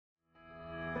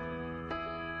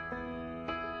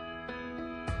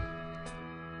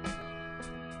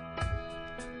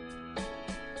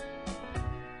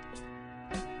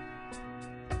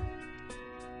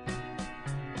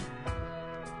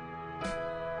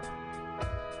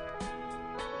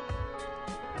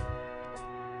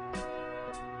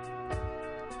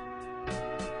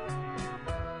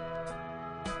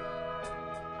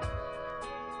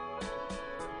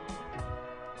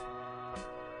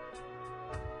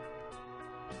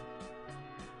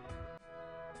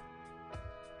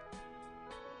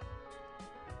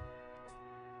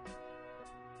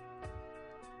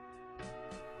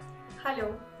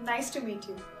Hello, nice to meet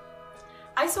you.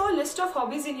 I saw a list of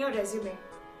hobbies in your resume.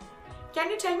 Can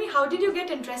you tell me how did you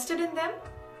get interested in them?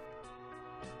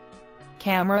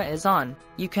 Camera is on.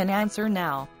 You can answer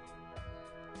now.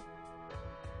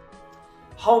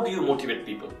 How do you motivate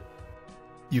people?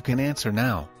 You can answer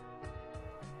now.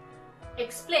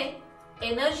 Explain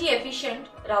energy efficient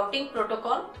routing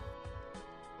protocol.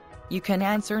 You can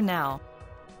answer now.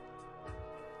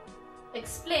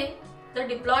 Explain the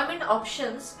deployment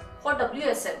options for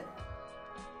WSL.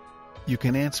 You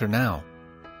can answer now.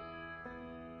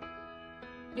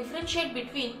 Differentiate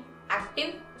between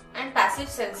active and passive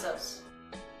sensors.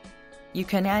 You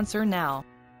can answer now.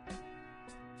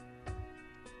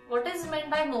 What is meant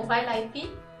by mobile IP?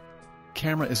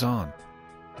 Camera is on.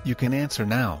 You can answer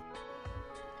now.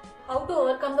 How to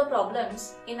overcome the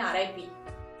problems in RIP?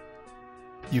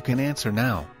 You can answer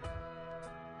now.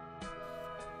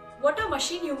 What are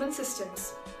machine-human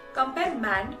systems? Compare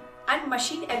manned and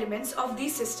machine elements of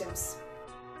these systems.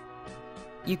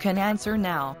 You can answer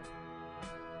now.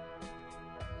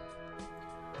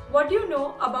 What do you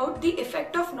know about the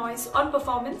effect of noise on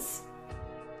performance?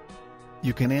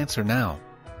 You can answer now.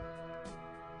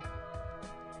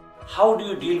 How do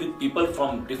you deal with people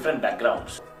from different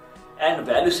backgrounds and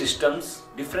value systems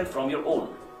different from your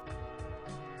own?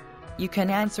 You can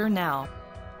answer now.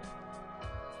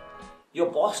 Your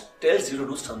boss tells you to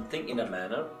do something in a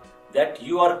manner that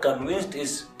you are convinced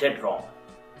is dead wrong.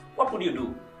 What would you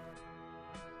do?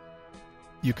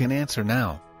 You can answer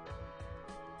now.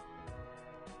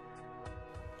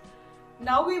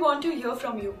 Now we want to hear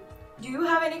from you. Do you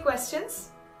have any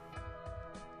questions?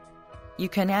 You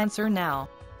can answer now.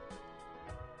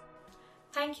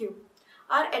 Thank you.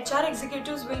 Our HR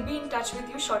executives will be in touch with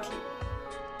you shortly.